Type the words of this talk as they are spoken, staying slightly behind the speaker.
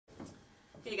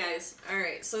Hey guys,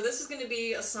 alright, so this is going to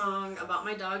be a song about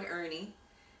my dog Ernie,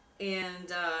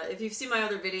 and if you've seen my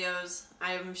other videos,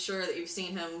 I'm sure that you've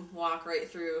seen him walk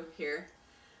right through here.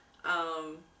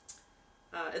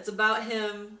 It's about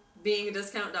him being a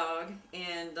discount dog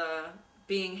and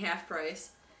being half price,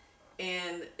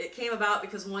 and it came about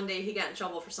because one day he got in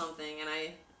trouble for something, and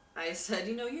I said,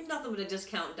 you know, you're nothing but a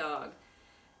discount dog,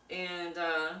 and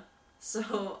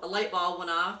so a light bulb went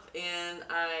off, and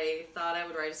I thought I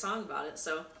would write a song about it.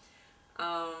 So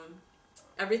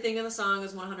everything in the song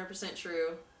is 100% true,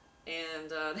 and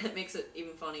that makes it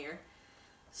even funnier.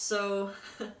 So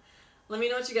let me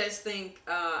know what you guys think.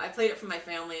 I played it for my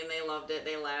family, and they loved it.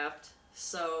 They laughed.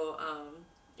 So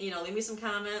you know, leave me some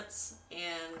comments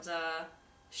and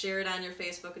share it on your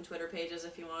Facebook and Twitter pages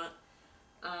if you want.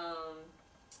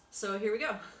 So here we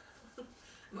go.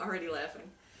 I'm already laughing.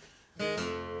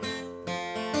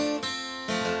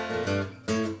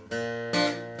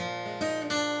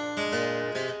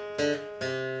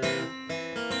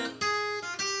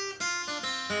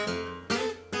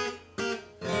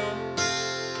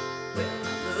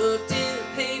 Looked in the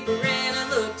paper and I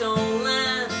looked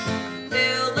online.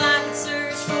 Felt like I'd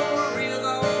searched for a real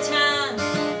long time.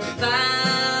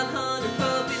 500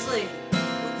 puppies later,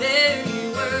 well, there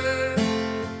you were.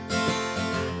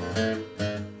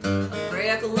 A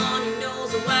freckle on your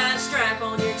nose, a white stripe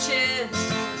on your chest.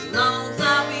 Long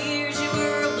floppy ears, you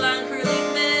were a blind curly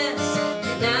mess.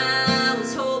 And I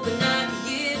was hoping I could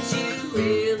get you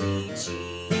really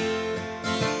cheap.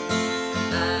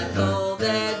 I called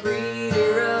that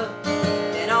breeder up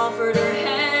and offered her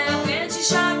half, and she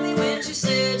shocked me when she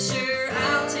said, sure,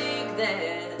 I'll take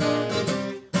that.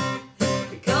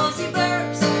 Because he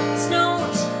burps, he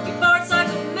snores, he farts like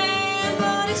a man,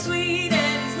 but he's sweet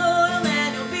and he's loyal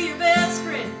and he'll be your best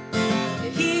friend.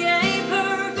 And he ain't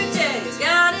perfect and he's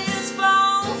got his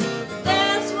faults.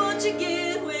 That's what you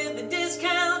get with a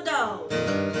discount dog.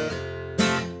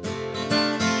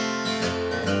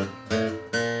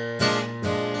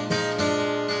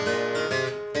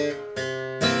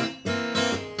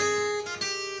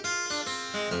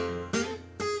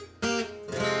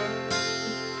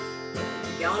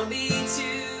 Gonna be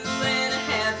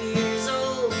 2.5 years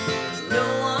old. No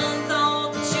one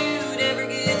thought that you'd ever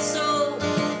get sold,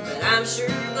 but I'm sure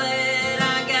glad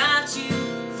I got you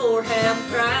for half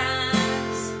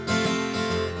price.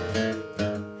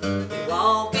 We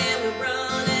walk and we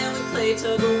run and we play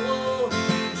tug of war.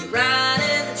 You ride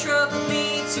in the truck with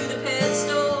me to the pet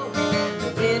store.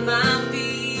 But when my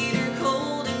feet are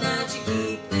cold at night, you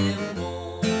keep them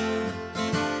warm.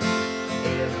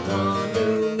 Everyone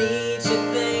who meets you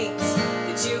thinks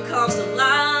that you cost a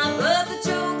lot, but the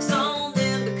joke's on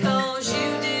them because you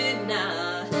did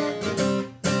not.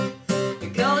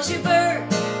 Because you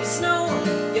burp, you snore,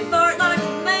 you fart like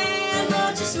a man,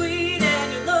 but you're sweet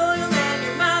and you're loyal and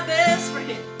you're my best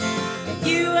friend. And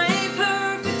you ain't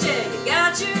perfect yet, you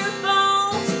got your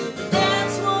faults, but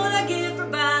that's what I get for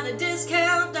buying a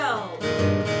discount dog.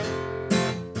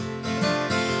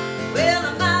 Well,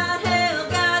 I might have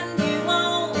gotten you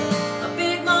on a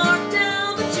big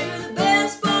markdown, but you're the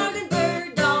best bargain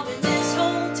bird dog in this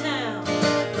whole town.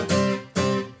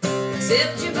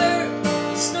 Except you burp,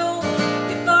 you snore,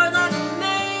 you fart like a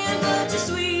man, but you're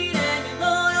sweet and you're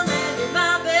loyal and you're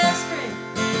my best friend.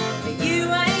 And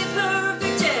you ain't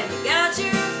perfect yet, you got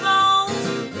your faults,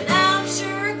 but I'm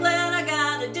sure glad I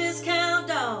got a discount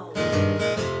dog.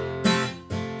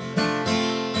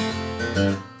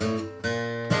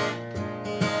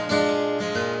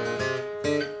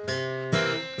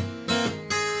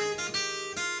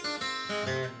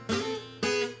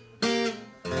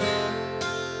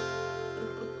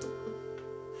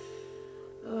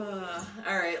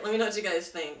 Alright, let me know what you guys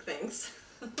think. Thanks.